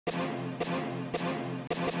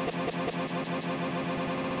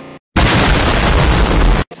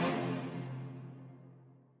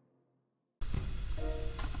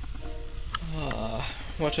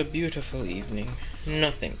what a beautiful evening.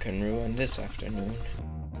 Nothing can ruin this afternoon.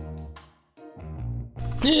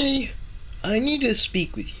 Hey, I need to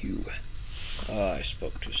speak with you. I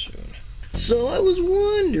spoke too soon. So I was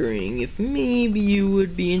wondering if maybe you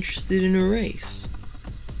would be interested in a race.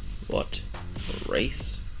 What? A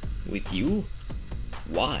race? With you?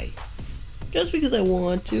 Why? Just because I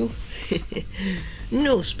want to.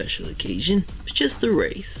 No special occasion, it's just a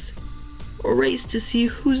race. A race to see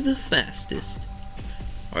who's the fastest.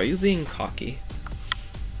 Are you being cocky?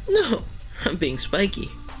 No, I'm being spiky.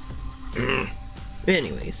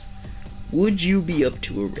 Anyways, would you be up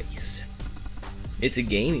to a race? It's a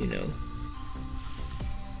game, you know.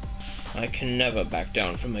 I can never back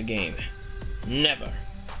down from a game. Never.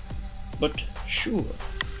 But sure,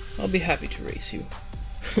 I'll be happy to race you.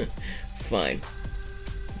 Fine.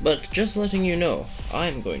 But just letting you know,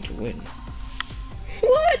 I'm going to win.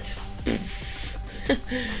 What?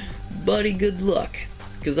 Buddy, good luck.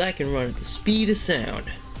 Because I can run at the speed of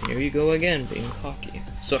sound. Here you go again, being cocky.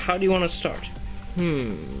 So how do you want to start?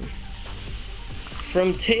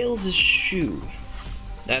 From Tails' shoe.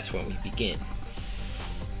 That's when we begin.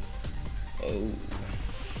 Oh.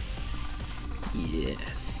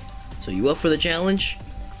 Yes. So you up for the challenge?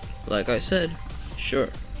 Like I said,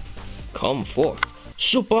 sure. Come forth.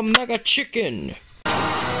 Super Mega Chicken! Behold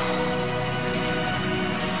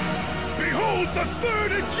the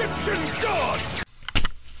third Egyptian god!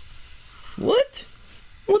 What?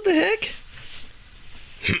 What the heck?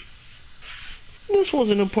 This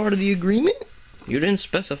wasn't a part of the agreement. You didn't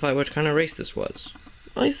specify what kind of race this was.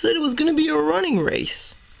 I said it was gonna be a running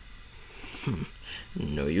race.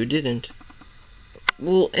 No, you didn't.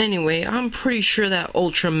 Well, anyway, I'm pretty sure that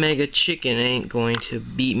Ultra Mega Chicken ain't going to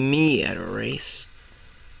beat me at a race.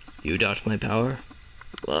 You doubt my power?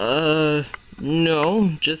 No,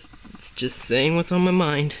 just saying what's on my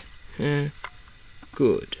mind.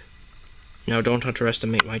 Good. Now don't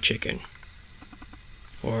underestimate my chicken.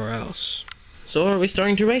 Or else. So are we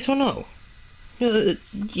starting to race or no?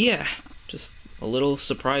 Yeah. Just a little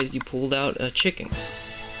surprised you pulled out a chicken.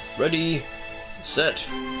 Ready, set,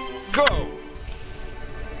 go!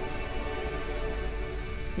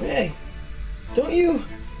 Hey, don't you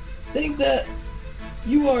think that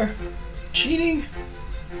you are cheating?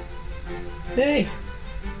 Hey,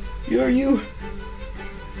 are you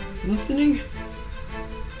listening?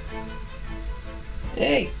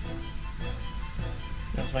 Hey,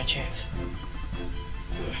 now's my chance.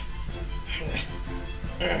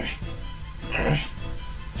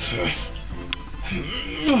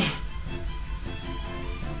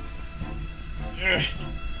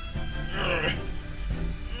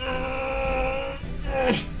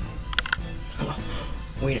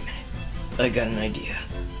 Wait a minute, I got an idea.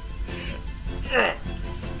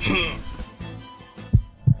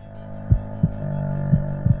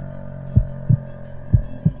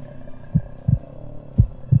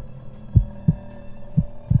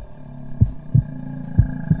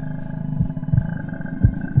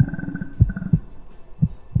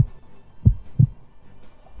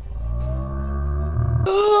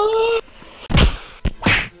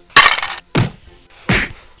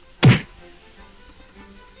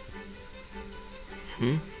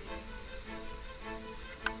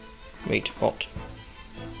 Wait, halt.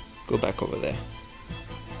 Go back over there.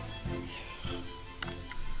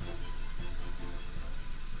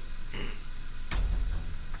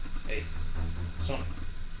 Hey, Sonic,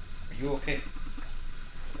 are you okay?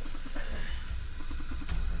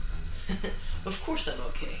 Of course I'm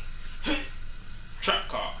okay. Trap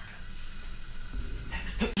card.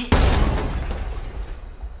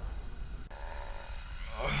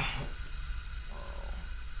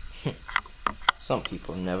 Some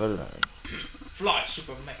people never learn. Fly,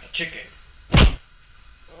 Super Mega Chicken.